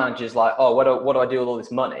 The fund manager's like, oh, what do I do with all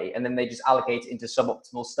this money? And then they just allocate it into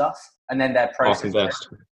suboptimal stuff. And then their process.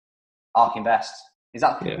 ARK Invest. Is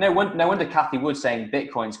that no wonder Cathie Wood's saying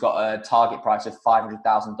Bitcoin's got a target price of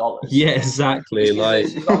 $500,000? Yeah, exactly.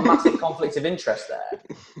 She's got a massive conflict of interest there.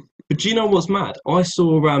 But do you know what's mad? I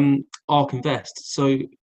saw ARK Invest. So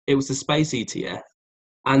it was the space ETF,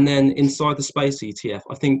 and then inside the space ETF,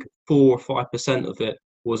 I think 4 or 5% of it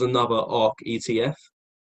was another ARK ETF.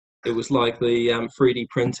 It was like the 3D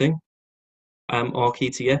printing. ARK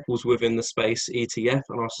ETF was within the space ETF,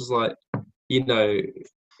 and I was just like,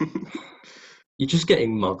 you're just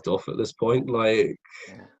getting mugged off at this point. Like,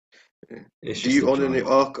 do you own any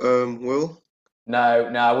ARK, Will?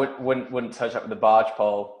 No, I wouldn't touch up with the barge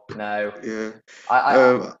pole. No. Yeah.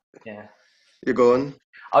 Yeah. You're going.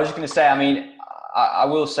 I was just going to say, I mean, I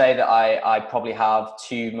will say that I probably have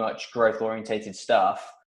too much growth orientated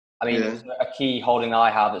stuff, I mean, Yeah. a key holding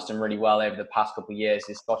I have that's done really well over the past couple of years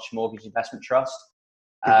is Scottish Mortgage Investment Trust,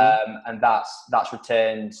 Hmm. and that's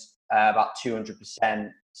returned about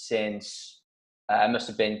 200% since it must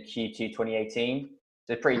have been Q2 2018.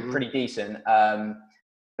 So Hmm. pretty decent.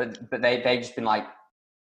 But they've just been like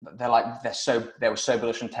they were so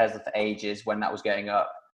bullish on Tesla for ages when that was going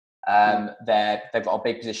up. They've got a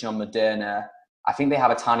big position on Moderna. I think they have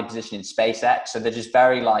a tiny position in SpaceX, so they're just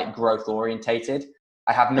very like growth orientated.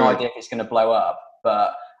 I have no Right. idea if it's going to blow up,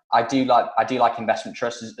 but I do like investment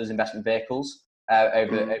trusts as investment vehicles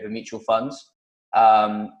over mutual funds,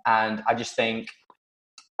 and I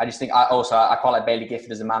quite like Bailey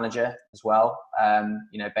Gifford as a manager as well.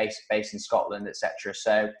 Based in Scotland, etc.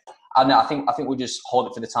 So I don't know. I think we'll just hold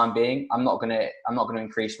it for the time being. I'm not gonna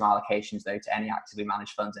increase my allocations though to any actively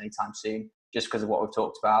managed funds anytime soon, just because of what we've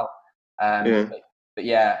talked about. Yeah. But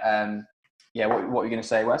yeah, What were you going to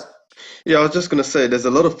say, Wes? Yeah, I was just gonna say there's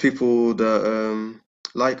a lot of people that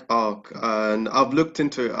like ARK, and I've looked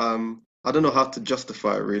into it. I don't know how to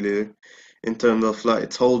justify it really in terms of like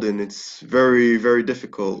its holding. It's very, very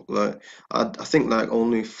difficult. Like I think like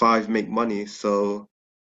only five make money, so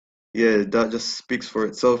yeah, that just speaks for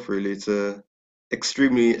itself really. It's a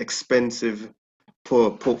extremely expensive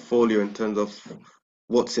poor portfolio in terms of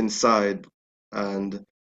what's inside, and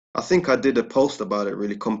I think I did a post about it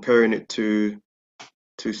really comparing it to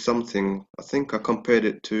something. I think I compared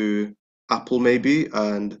it to Apple maybe,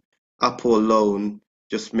 and Apple alone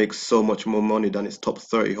just makes so much more money than its top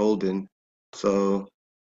 30 holding. So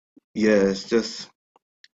yeah, it's just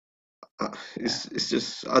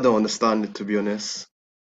I don't understand it, to be honest.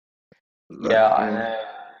 Like Yeah, I yeah, know.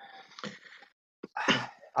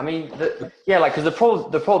 I mean, because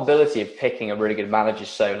the probability of picking a really good manager is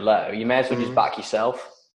so low. You may as well just mm, back yourself.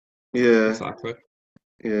 yeah, Exactly.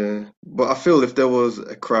 yeah. But I feel if there was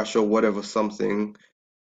a crash or whatever something,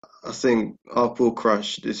 I think Apple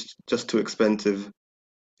crash is just too expensive.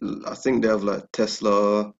 I think they have like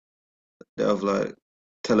Tesla. They have like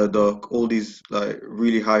Teladoc, all these like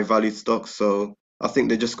really high valued stocks. So I think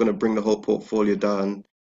they're just gonna bring the whole portfolio down.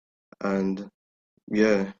 And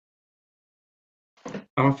yeah,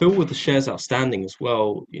 And I feel with the shares outstanding as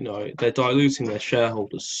well, they're diluting their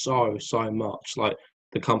shareholders so much. Like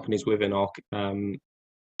the companies within ARK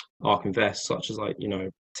Invest, such as like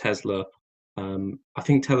Tesla. I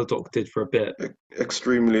think Teladoc did for a bit.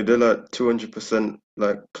 extremely. They're like 200%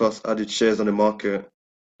 like plus added shares on the market,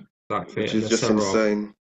 Exactly, which and is just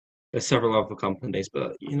insane. there's several other companies,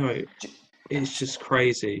 but it's just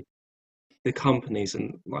crazy the companies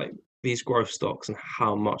and like these growth stocks and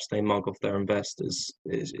how much they mug off their investors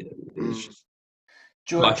is Mm. just.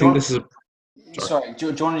 Do, But you- I do, think you- this is a sorry. Sorry, do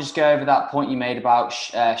you want to just go over that point you made about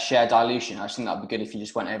share dilution? I just think that'd be good if you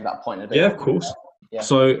just went over that point in a bit Yeah, more of course. detail. Yeah.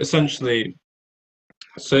 So essentially,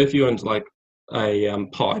 so if you owned like a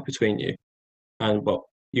pie between you, and well,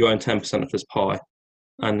 you own 10% of this pie,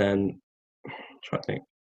 and then try to think.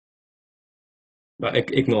 But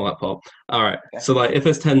ignore that part. All right. Okay. So like, if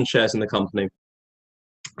there's 10 shares in the company,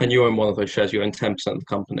 and you own one of those shares, you own 10% of the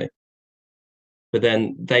company. But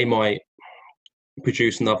then they might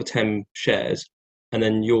produce another 10 shares, and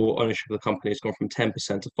then your ownership of the company has gone from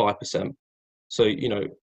 10% to 5%. So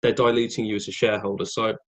they're diluting you as a shareholder.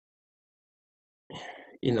 So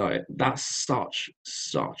that's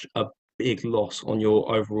such a big loss on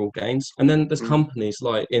your overall gains. And then there's Mm. companies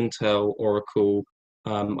like Intel, Oracle,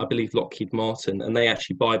 I believe Lockheed Martin, and they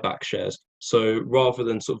actually buy back shares. So rather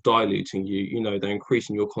than sort of diluting you, they're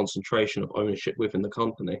increasing your concentration of ownership within the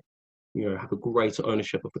company. Have a greater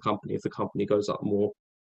ownership of the company. If the company goes up more,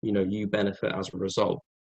 you benefit as a result.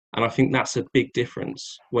 And I think that's a big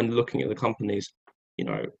difference when looking at the companies. You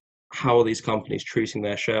know, how are these companies treating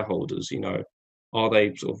their shareholders? Are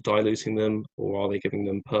they sort of diluting them, or are they giving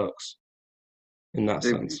them perks in that E-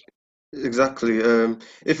 sense? Exactly.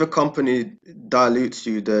 If a company dilutes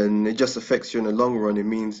you, then it just affects you in the long run. It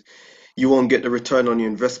means you won't get the return on your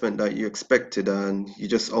investment that you expected, and you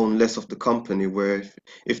just own less of the company. Where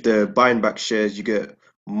if they're buying back shares, you get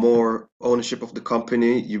more ownership of the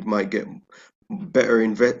company, you might get better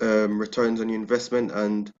returns on your investment,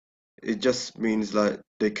 and it just means like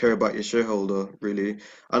they care about your shareholder really.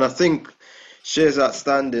 And I think shares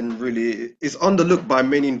outstanding really is underlooked by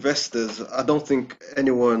many investors. I don't think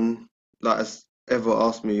anyone like has ever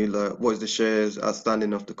asked me like what is the shares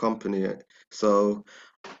outstanding of the company. So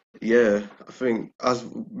yeah, I think as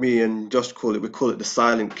me and Josh call it, we call it the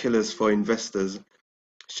silent killers for investors.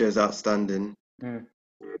 Shares outstanding. Mm,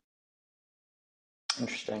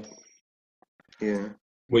 interesting. Yeah.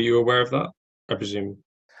 Were you aware of that? I presume.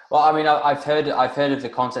 Well, I mean, I've heard of the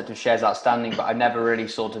concept of shares outstanding, but I've never really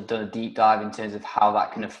sort of done a deep dive in terms of how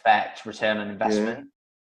that can affect return on Yeah. investment.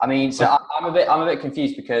 I mean, so I'm a bit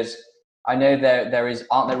confused because I know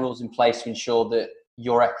aren't there rules in place to ensure that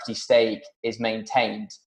your equity stake is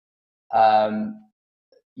maintained. Um,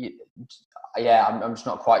 y- yeah, I'm just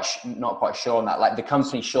not quite sure on that. Like the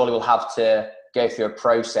company surely will have to go through a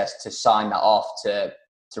process to sign that off to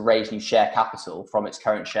raise new share capital from its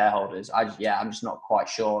current shareholders. I'm just not quite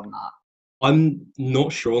sure on that. I'm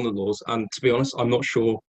not sure on the laws, and to be honest, I'm not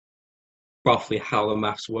sure roughly how the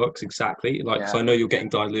maths works exactly. Like, because Yeah. I know you're getting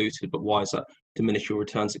diluted, but why is that diminish your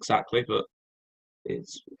returns exactly? But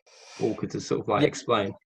it's awkward to sort of like Yeah,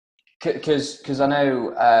 explain. because I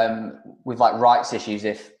know with like rights issues,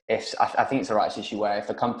 if I think it's a rights issue where if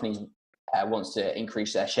a company wants to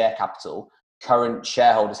increase their share capital, current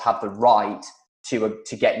shareholders have the right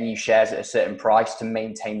to get new shares at a certain price to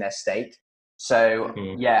maintain their stake. So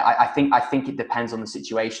Mm, yeah, I think it depends on the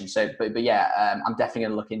situation. So but yeah, I'm definitely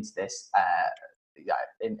going to look into this yeah,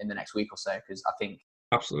 in the next week or so because I think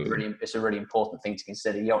absolutely. it's a really important thing to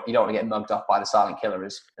consider. You don't want to get mugged off by the silent killer,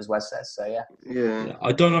 as Wes says. So yeah. Yeah. Yeah,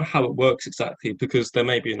 I don't know how it works exactly because there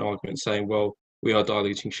may be an argument saying, well, we are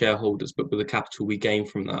diluting shareholders, but with the capital we gain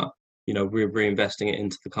from that, we're reinvesting it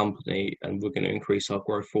into the company and we're going to increase our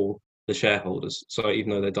growth for the shareholders. So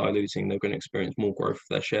even though they're diluting, they're going to experience more growth of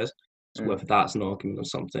their shares. So Mm, whether that's an argument or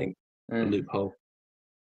something, a mm, loophole,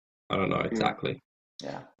 I don't know Yeah. exactly.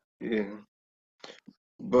 yeah. Yeah.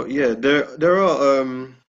 But yeah, there are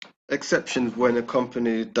exceptions when a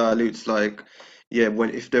company dilutes, like yeah, when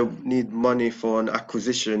if they need money for an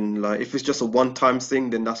acquisition, like if it's just a one-time thing,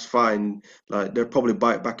 then that's fine. Like they'll probably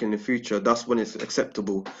buy it back in the future. That's when it's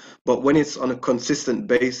acceptable. But when it's on a consistent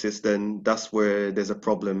basis, then that's where there's a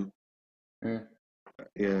problem. Mm,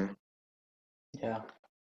 Yeah. yeah.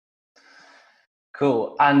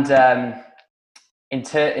 Cool. And in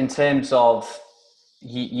terms of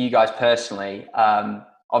you guys personally,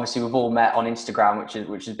 obviously we've all met on Instagram,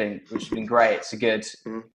 which has been great.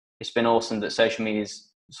 Mm. It's been awesome that social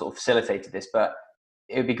media's sort of facilitated this. But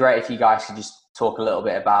it would be great if you guys could just talk a little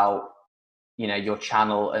bit about your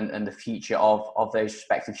channel and the future of those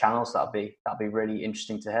respective channels. That'd be really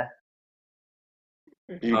interesting to hear.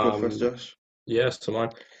 You go first, Um, Josh. yes, to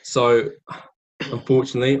mine. So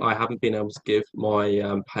unfortunately, I haven't been able to give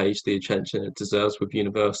my page the attention it deserves with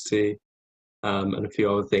university and a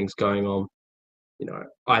few other things going on.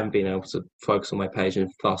 I haven't been able to focus on my page,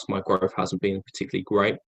 and thus my growth hasn't been particularly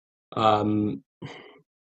great. Um,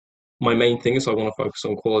 my main thing is I want to focus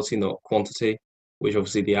on quality, not quantity, which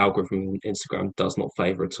obviously the algorithm on Instagram does not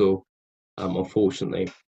favor at all, unfortunately.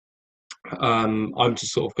 I'm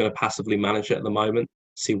just sort of going to passively manage it at the moment,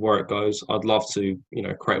 see where it goes. I'd love to,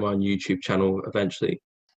 create my own YouTube channel eventually,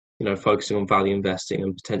 focusing on value investing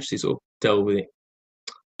and potentially sort of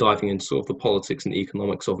diving into sort of the politics and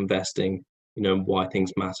economics of investing, why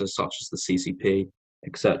things matter, such as the CCP,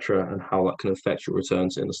 etc., and how that can affect your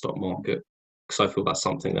returns in the stock market. Because I feel that's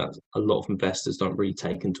something that a lot of investors don't really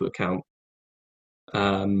take into account.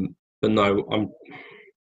 But no, I'm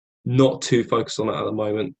not too focused on that at the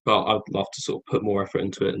moment, but I'd love to sort of put more effort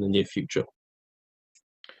into it in the near future.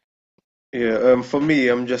 Yeah, for me,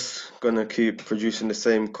 I'm just gonna keep producing the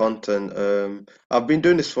same content. I've been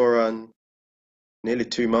doing this for around nearly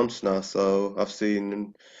 2 months now, so I've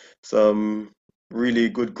seen some really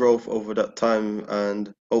good growth over that time,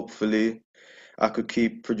 and hopefully I could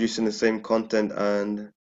keep producing the same content, and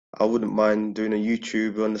I wouldn't mind doing a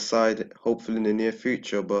YouTube on the side, hopefully in the near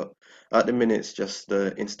future, but at the minute it's just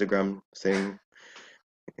the Instagram thing.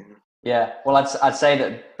 Yeah, well, I'd say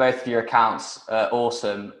that both of your accounts are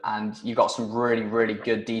awesome, and you've got some really really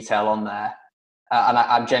good detail on there. And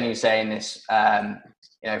I'm genuinely saying this,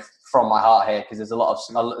 from my heart here, because there's a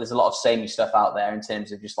lot of samey stuff out there in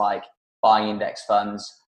terms of just like buying index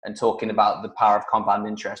funds and talking about the power of compound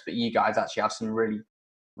interest. But you guys actually have some really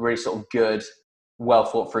really sort of good, well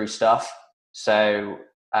thought through stuff. So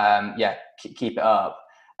yeah, keep it up.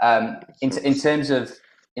 In Thanks. terms of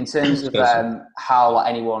Spencer. how like,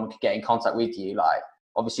 anyone could get in contact with you, like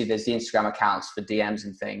obviously there's the Instagram accounts for DMs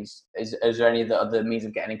and things. Is there any other means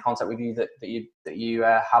of getting in contact with you that you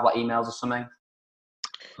have like emails or something?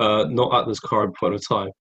 Not at this current point of time.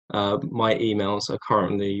 My emails are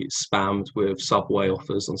currently spammed with Subway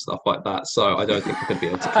offers and stuff like that, so I don't think I'm going to be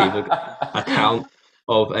able to keep a account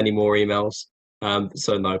of any more emails.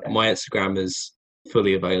 So no, Okay, my Instagram is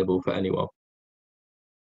fully available for anyone.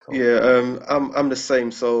 cool. Yeah, I'm the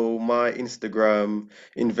same. So my Instagram,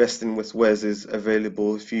 Investing with Wes, is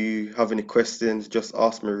available. If you have any questions, just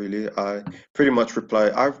ask me really. I pretty much reply.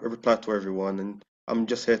 I reply to everyone, and I'm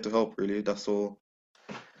just here to help really. That's all.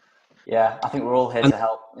 Yeah, I think we're all here And to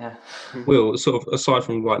help. Yeah. Will, sort of aside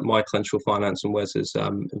from like my Clenchal Finance and Wes's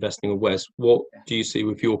investing with Wes, what do you see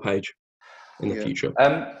with your page in the Yeah. future?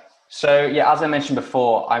 So yeah, as I mentioned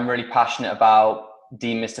before, I'm really passionate about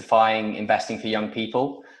demystifying investing for young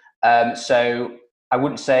people. So I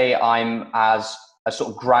wouldn't say I'm as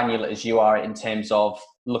sort of granular as you are in terms of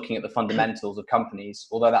looking at the fundamentals of companies,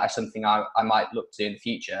 although that is something I might look to in the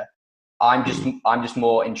future. I'm just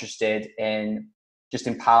more interested in just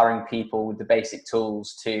empowering people with the basic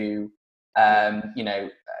tools to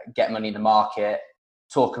get money in the market,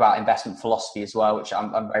 talk about investment philosophy as well, which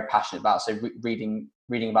I'm very passionate about. So reading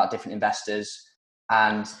about different investors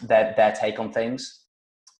and their take on things.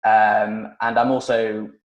 And I'm also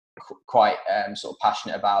quite sort of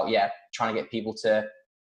passionate about trying to get people to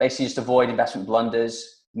basically just avoid investment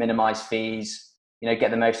blunders, minimize fees,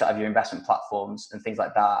 get the most out of your investment platforms and things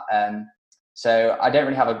like that. So I don't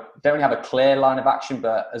really have a clear line of action,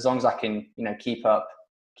 but as long as I can keep up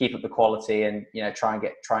the quality and try and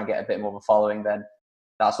get a bit more of a following, then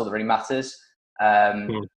that's all that really matters.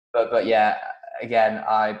 But yeah, again,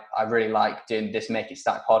 I really like doing this Make It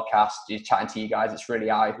Stack podcast, just chatting to you guys. It's really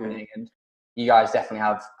eye-opening, and you guys definitely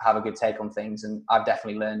have a good take on things, and I've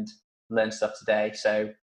definitely learned stuff today. So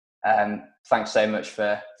thanks so much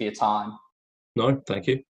for your time. No, thank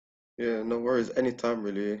you. Yeah, no worries. Anytime,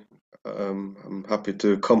 really. I'm happy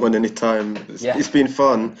to come on anytime. Yeah. It's been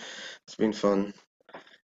fun. It's been fun.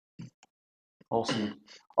 Awesome.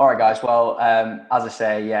 All right, guys. Well, as I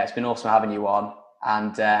say, yeah, it's been awesome having you on,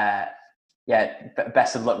 and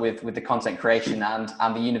best of luck with the content creation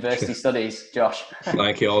and the university studies, Josh.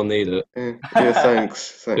 Thank you. I'll need it. Yeah,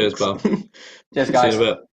 thanks. Cheers, pal. Cheers, guys. See you in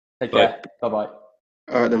a bit. Take Bye. care. Bye-bye.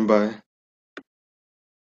 All right, then, bye.